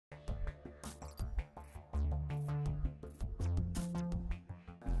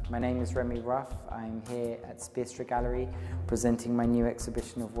My name is Remi Rough. I'm here at Speerstra Gallery presenting my new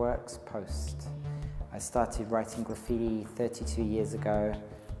exhibition of works, Post. I started writing graffiti 32 years ago,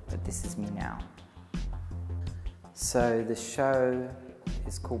 but this is me now. So the show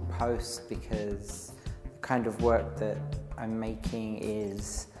is called Post because the kind of work that I'm making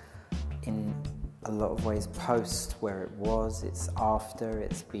is in a lot of ways post where it was, it's after,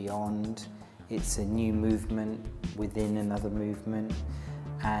 it's beyond, it's a new movement within another movement.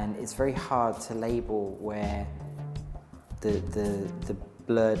 And it's very hard to label where the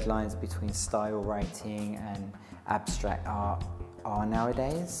blurred lines between style writing and abstract art are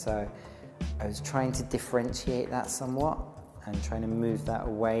nowadays. So I was trying to differentiate that somewhat and trying to move that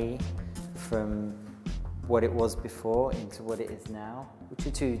away from what it was before into what it is now, which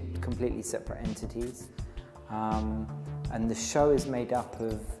are two completely separate entities. And the show is made up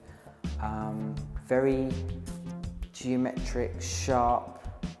of very geometric, sharp,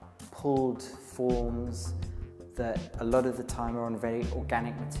 pulled forms that a lot of the time are on very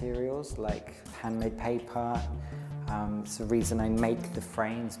organic materials like handmade paper. It's the reason I make the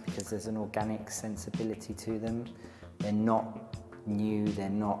frames, because there's an organic sensibility to them. They're not new, they're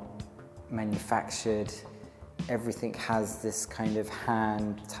not manufactured. Everything has this kind of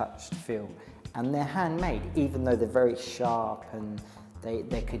hand-touched feel. And they're handmade, even though they're very sharp and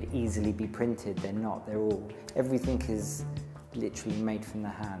they could easily be printed. They're not, everything is literally made from the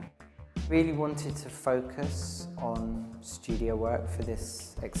hand. Really wanted to focus on studio work for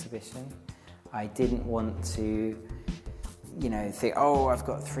this exhibition. I didn't want to, think, oh, I've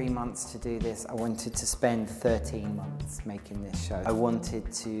got 3 months to do this. I wanted to spend 13 months making this show. I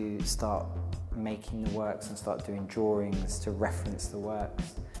wanted to start making the works and start doing drawings to reference the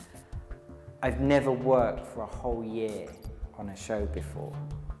works. I've never worked for a whole year on a show before,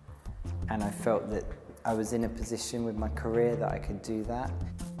 and I felt that I was in a position with my career that I could do that.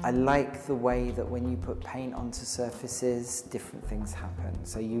 I like the way that when you put paint onto surfaces, different things happen.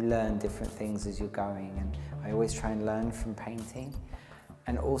 So you learn different things as you're going, and I always try and learn from painting.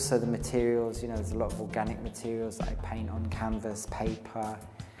 And also the materials, there's a lot of organic materials that I paint on: canvas, paper,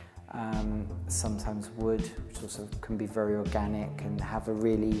 sometimes wood, which also can be very organic and have a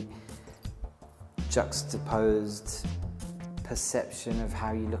really juxtaposed perception of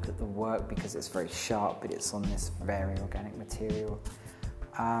how you look at the work, because it's very sharp, but it's on this very organic material.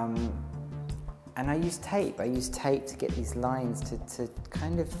 And I use tape. I use tape to get these lines to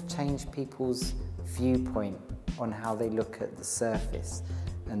kind of change people's viewpoint on how they look at the surface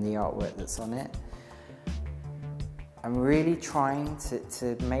and the artwork that's on it. I'm really trying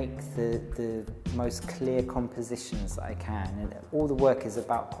to make the most clear compositions that I can, and all the work is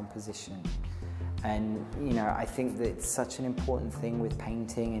about composition. And I think that it's such an important thing with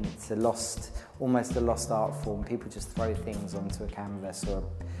painting, and it's almost a lost art form. People just throw things onto a canvas or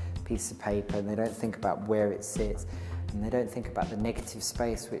a piece of paper, and they don't think about where it sits, and they don't think about the negative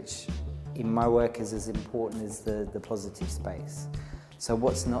space, which in my work is as important as the positive space. So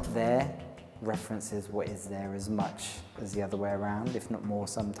what's not there references what is there as much as the other way around, if not more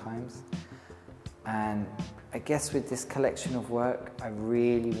sometimes. And I guess with this collection of work, I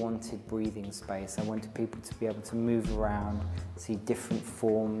really wanted breathing space. I wanted people to be able to move around, see different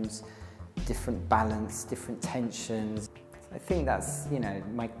forms, different balance, different tensions. I think that's,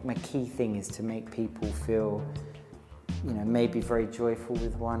 my key thing is to make people feel, maybe very joyful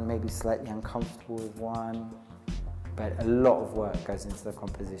with one, maybe slightly uncomfortable with one, but a lot of work goes into the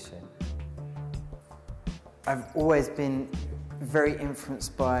composition. I've always been very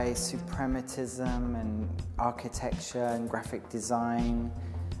influenced by Suprematism and architecture and graphic design.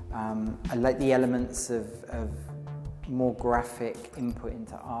 I like the elements of more graphic input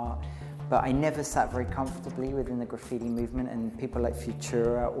into art, but I never sat very comfortably within the graffiti movement, and people like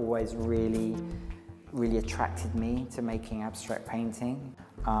Futura always really attracted me to making abstract painting.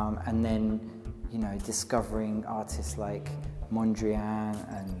 And then, discovering artists like Mondrian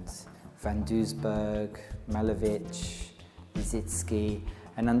and Van Doesburg, Malevich, Zitsky,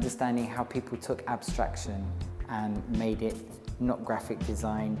 and understanding how people took abstraction and made it not graphic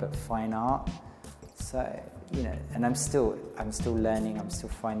design but fine art. So, and I'm still learning, I'm still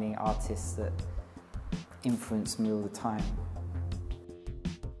finding artists that influence me all the time.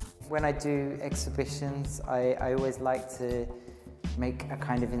 When I do exhibitions, I always like to make a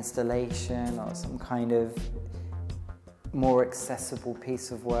kind of installation or some kind of more accessible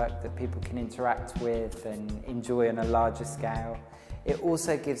piece of work that people can interact with and enjoy on a larger scale. It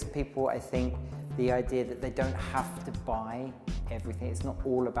also gives people, I think, the idea that they don't have to buy everything. It's not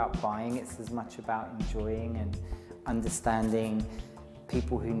all about buying, it's as much about enjoying and understanding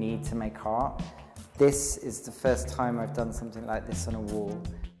people who need to make art. This is the first time I've done something like this on a wall.